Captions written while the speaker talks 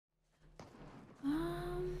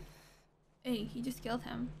Hey, he just killed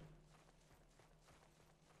him.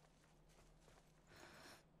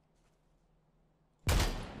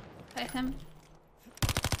 Fight him.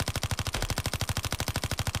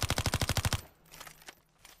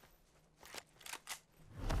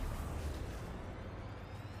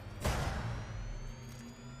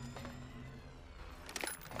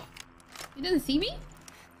 You didn't see me?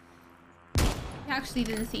 You actually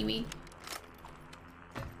didn't see me.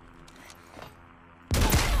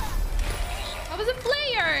 I was a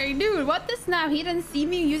player! Dude, what the snap? He didn't see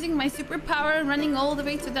me using my superpower running all the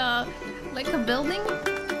way to the... like the building?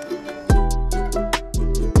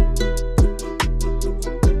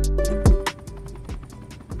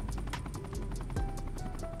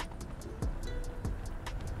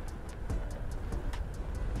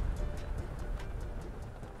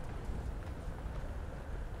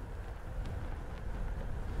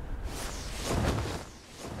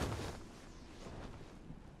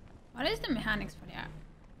 What is the mechanics for the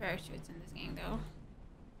parachutes in this game, though?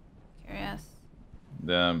 Curious.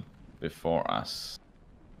 The before us.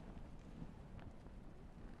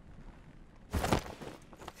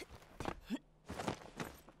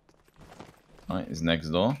 Alright, he's next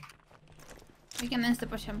door. We can insta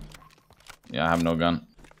push him. Yeah, I have no gun,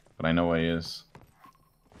 but I know where he is.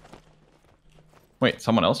 Wait,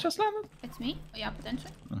 someone else just landed? It's me? Oh, yeah,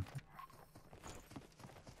 potentially.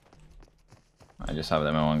 I just have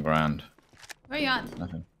an M1 Grand. Where are you at?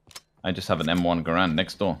 Nothing. I just have an M1 Grand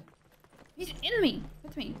next door. He's in me.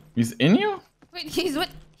 With me. He's in you? Wait, he's what?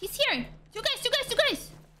 He's here. Two guys.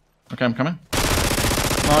 Okay, I'm coming.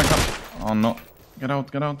 No, I can't. Oh no. Get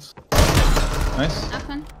out. Nice.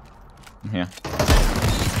 Nothing. I'm here.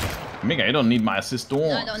 Mika, you don't need my assist.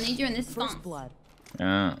 No, I don't need you in this First blood.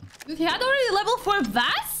 Yeah. Dude, he had already level 4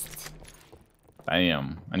 vest?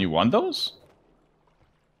 Damn. And you want those?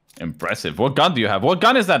 Impressive. What gun do you have? What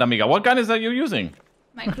gun is that, Amiga? What gun is that you're using?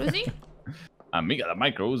 My cruisy? Amiga, that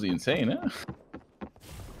micro is insane, eh?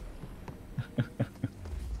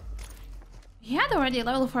 He had already a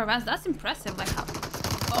level 4 vest. That's impressive. Like how...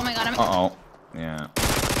 Oh my god, Uh-oh. Yeah.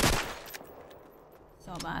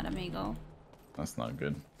 So bad, amigo. That's not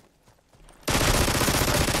good.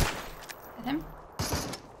 Hit him.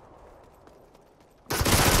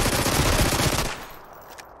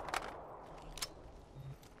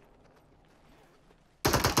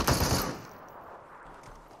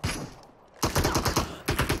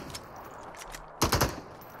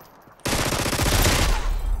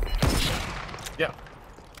 Yeah.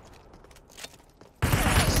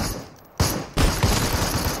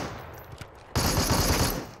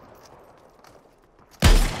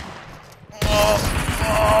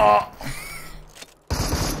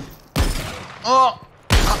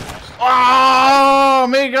 Oh,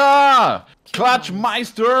 Mega! Clutch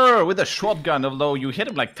Meister with a shotgun. Although you hit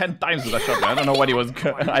him like 10 times with a shotgun. I don't know what he was.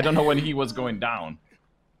 I don't know when he was going down.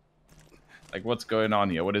 Like, what's going on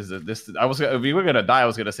here? What is it? This? If we were gonna die, I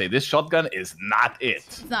was gonna say this shotgun is not it.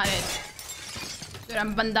 It's not it. Dude,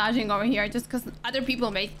 I'm bandaging over here just because other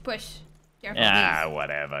people may push. Careful, Yeah, please.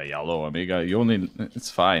 whatever, yellow Amiga. You only.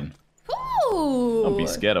 It's fine. Ooh. Don't be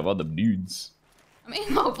scared of other dudes. I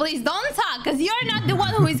mean, no, please don't talk, because you're not the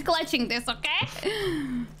one who is clutching this, okay?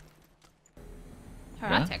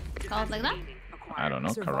 Heretic. Call it like that? I don't know.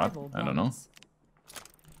 Survival Corrupt. I don't know. bonus.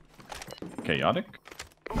 Chaotic?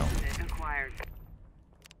 No.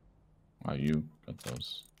 Wow, you got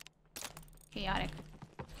those. Chaotic.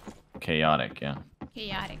 Chaotic, yeah.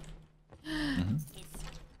 Chaotic. Yes.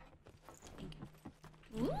 Thank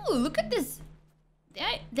you. Ooh, look at this.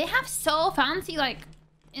 They have so fancy, like,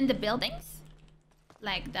 in the buildings.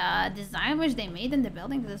 Like, the design which they made in the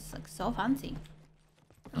buildings is, like, so fancy.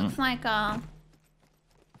 It looks like, yeah,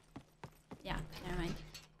 never mind.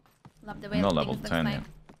 Love the way No the level things 10, looks like.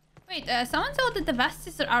 Wait, someone told that the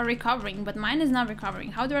vests are recovering, but mine is not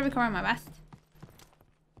recovering. How do I recover my vest?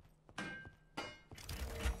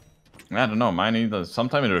 I don't know. Mine either.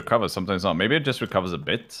 Sometimes it recovers, sometimes not. Maybe it just recovers a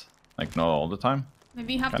bit. Like, not all the time.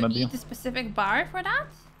 Maybe you have Kinda to eat deal. a specific bar for that?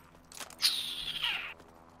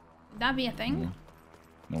 Would that be a thing?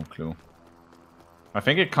 No clue. I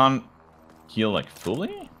think it can't heal, like,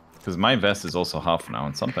 fully? Because my vest is also half now,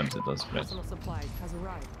 and sometimes it does. Personal supplies has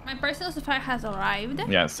arrived. My personal supply has arrived.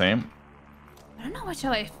 Yeah, same. I don't know what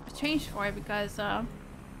shall I change for because I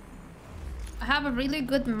have a really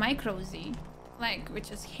good micro Z, like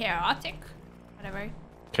which is chaotic, whatever.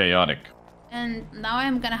 Chaotic. And now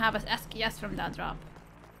I'm gonna have a SKS from that drop.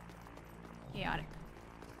 Chaotic.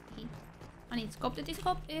 I need scope to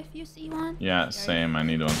scope if you see one. Yeah, same. I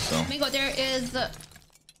need one, so. Amigo, there is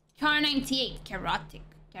Car 98 chaotic.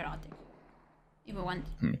 If you want.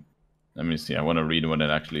 Let me see. I want to read what it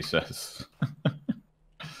actually says.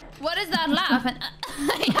 What is that laugh?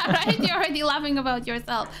 Yeah, right? You're already laughing about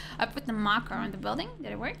yourself. I put the marker on the building.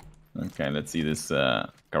 Did it work? Okay, let's see this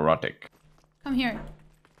Karotic. Come here.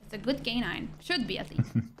 It's a good canine. Should be, at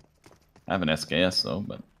least. I have an SKS though,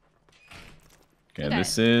 but... Okay,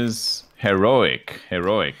 this is heroic.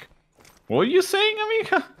 Heroic. What were you saying,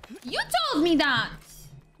 Amiga? You told me that!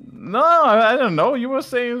 No, I don't know. You were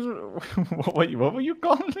saying... what were you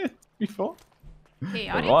calling it before?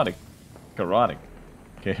 Chaotic? Chaotic.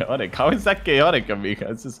 Chaotic. How is that chaotic, Amiga?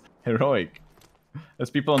 It's just heroic. There's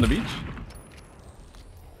people on the beach?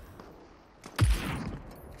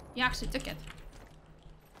 You actually took it.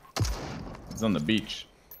 It's on the beach.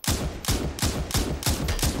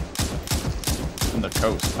 On the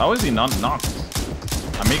coast. How is he not knocked?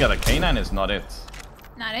 Amiga, the canine is not it.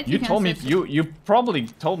 Not it? You told me... You probably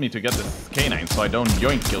told me to get this canine so I don't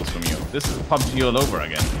yoink kills from you. This is PUBG all over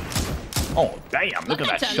again. Oh, damn. Look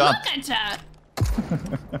at that shot. Look at ya.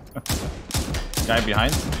 Guy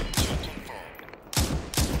behind.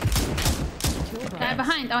 Guy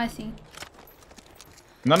behind. Oh, I see.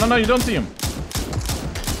 No, no, no, you don't see him.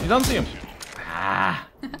 You don't see him. Ah.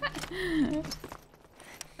 The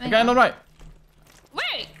guy on the right.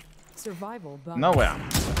 Wait. Survival. Nowhere.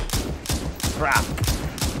 Crap.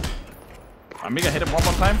 Amiga, hit him one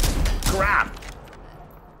more time. Crap.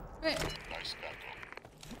 Wait.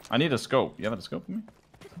 I need a scope. You have a scope for me?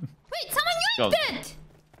 Wait, someone yoinked it!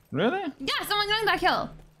 Really? Yeah, someone yoinked that kill.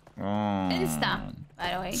 Oh. Insta,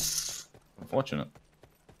 by the way. Unfortunate.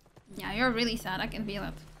 Yeah, you're really sad. I can feel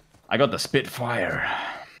it. I got the Spitfire.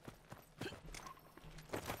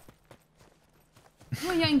 Who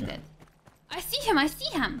yoinked it? I see him. I see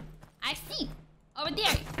him. I see. Over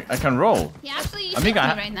there. I can roll. He actually shoots Amiga,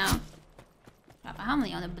 me right now. Crap, how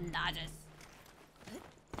many on the bandages?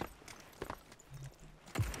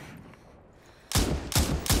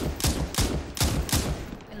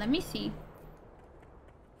 Okay, let me see.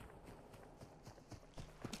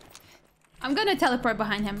 I'm gonna teleport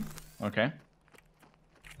behind him. Okay.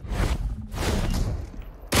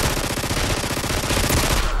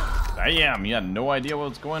 Damn, you had no idea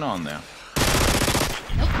what's going on there.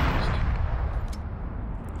 Nope.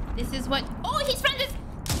 This is what... Oh, his friend is...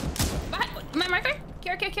 Behind... My marker?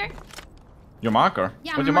 Care. Your marker?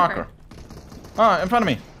 Yeah, What's my your marker? Ah, in front of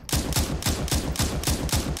me.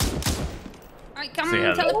 Alright, come Say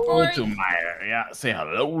on, hello teleport. to my... Yeah, say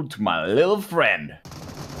hello to my little friend.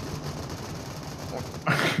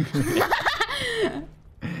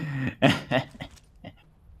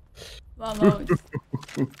 Vamos.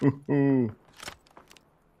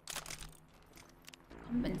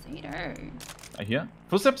 Compensator. I hear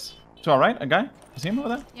footsteps to our right. A guy. You see him over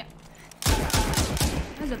there? Yeah.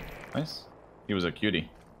 That's a... Nice. He was a cutie.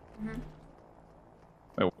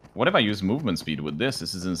 Wait, what if I use movement speed with this?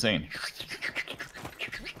 This is insane.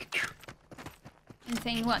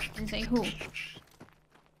 Insane what? Insane who?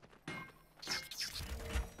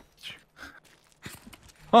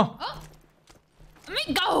 Oh! Oh!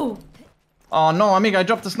 Amigo! Oh no, Amiga, I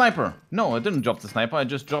dropped the sniper. No, I didn't drop the sniper. I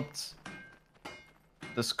just dropped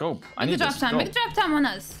the scope. I need the scope. Make a drop time on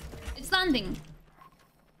us. It's landing.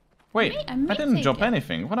 Wait, I may I didn't take drop it.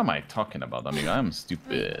 anything. What am I talking about, Amiga? I'm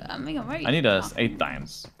stupid. Amigo, where are you I need us talking? 8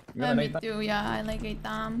 times. You Let have an me 8 times? do, yeah, I like 8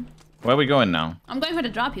 Where are we going now? I'm going for the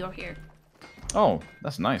drop you're here. Oh,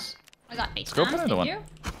 that's nice. I got 8 Scope times, another thank one. you.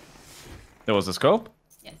 There was a scope?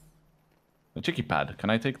 Yes. The cheeky pad. Can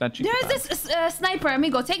I take that cheeky pad? There's this sniper,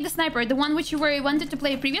 amigo. Take the sniper, the one which you wanted to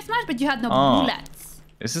play a previous match, but you had no Oh. bullets.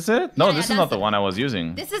 Is this it? No, Yeah, this yeah, is not that's the one I was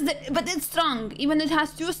using. This is the, but it's strong. Even it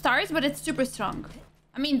has 2 stars, but it's super strong.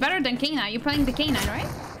 I mean, better than K9. You're playing the K9, right?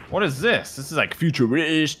 What is this? This is like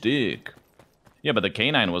futuristic. Yeah, but the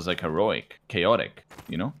canine was like heroic, chaotic,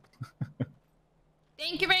 you know?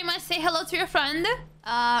 Thank you very much. Say hello to your friend,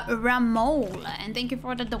 Ramol, and thank you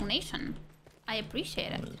for the donation. I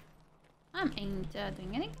appreciate it. I ain't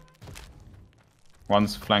doing anything.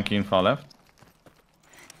 One's flanking far left.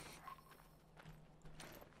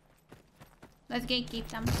 Let's gatekeep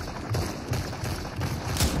them.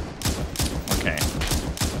 Okay.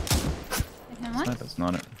 Second one. That's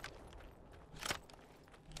not it.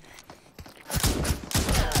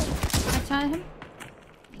 I shot him.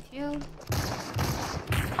 He's healed.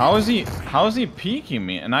 How is he peeking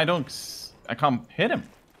me and I can't hit him.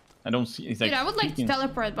 I don't see. He's like Dude, I would like to peeking.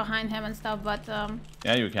 teleport behind him and stuff, but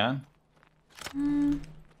Yeah, you can.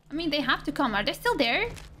 I mean, they have to come. Are they still there?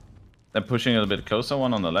 They're pushing a bit closer.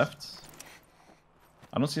 One on the left.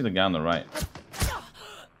 I don't see the guy on the right.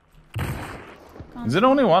 Is it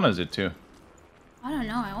only one or is it 2? I don't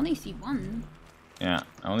know. I only see one. Yeah,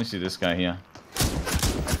 I only see this guy here.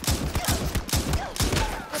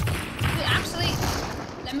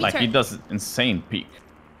 Like he does insane peak.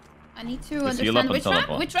 I need to understand which rack.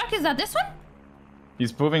 Which rack is that? This one?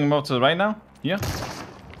 He's moving more to the right now. Here.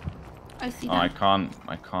 I see that.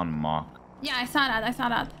 I can't mark. Yeah, I saw that.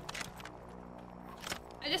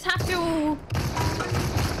 I just have to.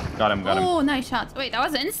 Got him. Oh, nice shots. Wait, that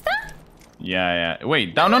was insta? Yeah.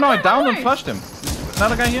 Wait, down. No, I downed and flushed him.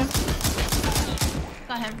 Another guy here.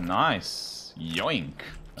 Got him. Nice. Yoink.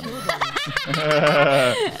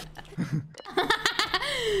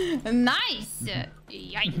 Nice.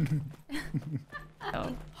 Yoink.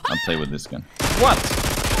 I'll play with this gun. What?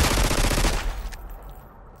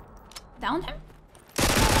 Downed him?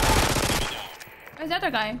 Where's the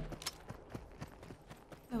other guy?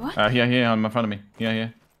 Wait, what? Here, in front of me.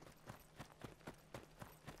 Here.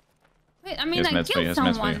 Wait, I mean, I killed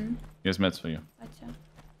someone. Here's meds for you. Gotcha.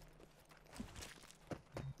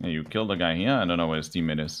 Yeah, you killed the guy here. I don't know where his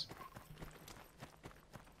teammate is.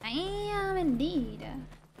 I am indeed.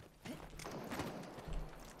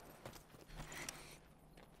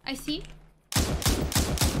 I see.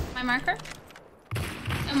 My marker.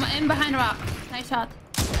 I'm in behind a rock. Nice shot.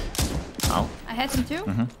 Ow. I hit him too.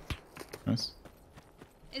 Nice.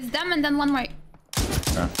 It's them and then one more.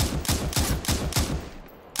 Okay.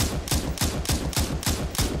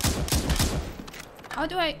 How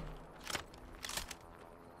do I...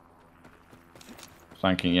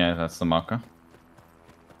 Flanking, yeah, that's the marker.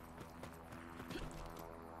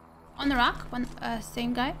 On the rock, one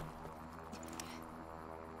same guy.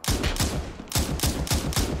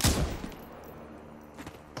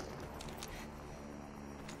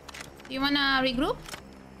 Do you wanna regroup?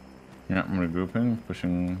 Yeah, I'm regrouping,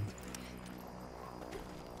 pushing.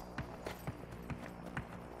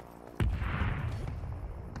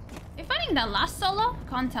 You're fighting that last solo?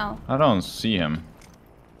 Can't tell. I don't see him.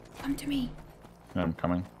 Come to me. Yeah, I'm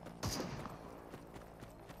coming.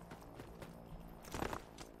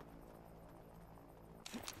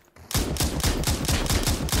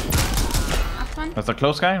 Last one? That's a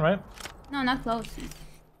close guy, right? No, not close.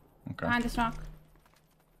 Okay. Behind this rock.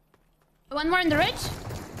 One more in the ridge.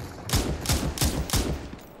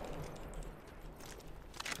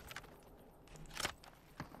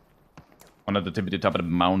 One at the tippity top of the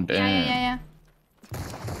mountain. Yeah.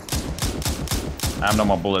 I have no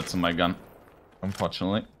more bullets in my gun,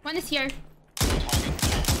 unfortunately. One is here.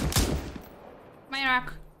 My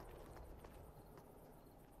rock.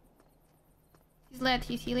 He's lit.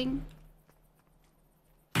 He's healing.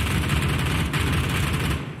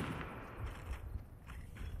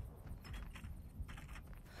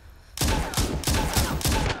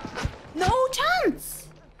 No chance!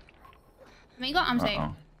 Amigo, I'm safe.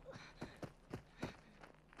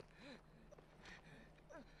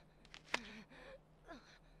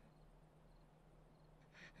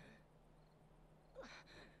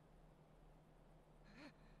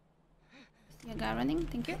 See a guy running,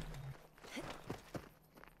 thank you.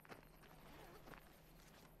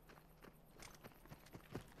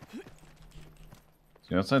 Is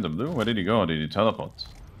he outside the blue? Where did he go? Or did he teleport?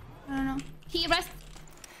 I don't know. He rest.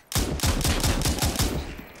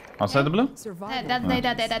 Outside the blue?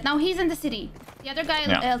 That. Now he's in the city. The other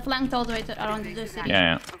guy flanked all the way around the city.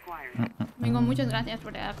 Yeah. Amigo, muchas gracias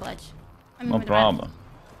for the clutch. No problem.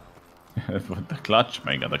 With the clutch,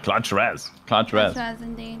 Mega. The clutch res. Clutch res.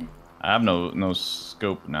 Indeed. I have no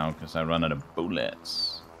scope now because I run out of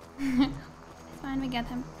bullets. It's fine, we get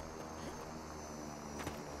him.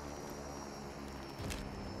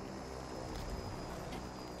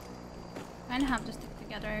 Kind of have to stick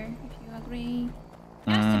together, if you agree.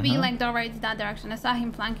 It has to be like towards that direction. I saw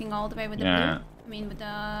him flanking all the way with the blue. I mean, with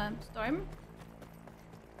the storm.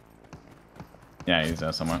 Yeah, he's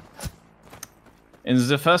there somewhere. In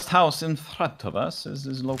the first house in front of us is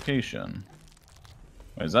his location.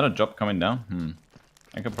 Wait, is that a job coming down?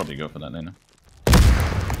 I could probably go for that, Dana.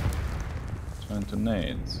 Trying to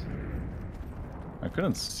nades. I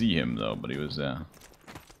couldn't see him though, but he was there.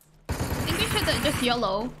 I think we should just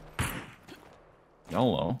YOLO.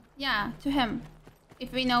 YOLO? Yeah, to him.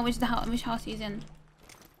 If we know which house he's in.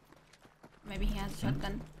 Maybe he has a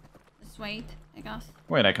shotgun. Just wait, I guess.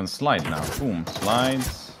 Wait, I can slide now. Boom,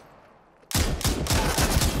 slides.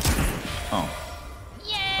 Oh.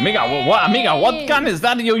 Yay! Amiga, what gun is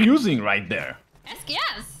that you're using right there?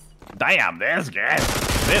 SKS. Damn, there's gas.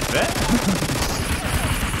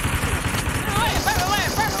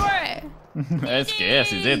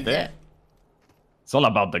 SKS is it there? It's all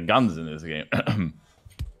about the guns in this game.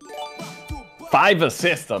 5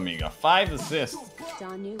 assists, Amiga. 5 assists.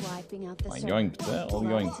 Danu wiping out the yoink there, all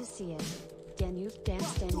yoink. Danucd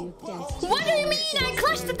dance. What do you mean? I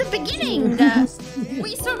clutched at the beginning.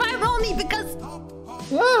 We survived only because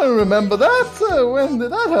I don't remember that. When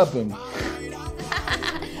did that happen?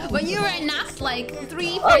 When you were knocked like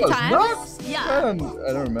 3, 4 I was times. knocked? Yeah.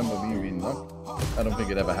 I don't remember me being knocked. I don't think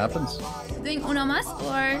it ever happens. Doing uno mas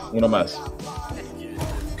or? Uno más.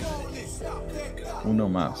 Uno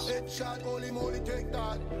más.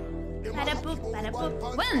 Bada-boop.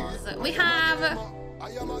 Wins. We have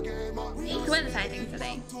 8 wins, I think,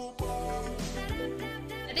 today.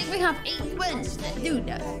 I think we have 8 wins, dude.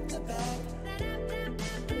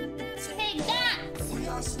 Take that!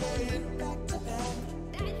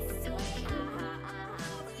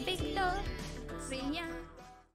 Victoria.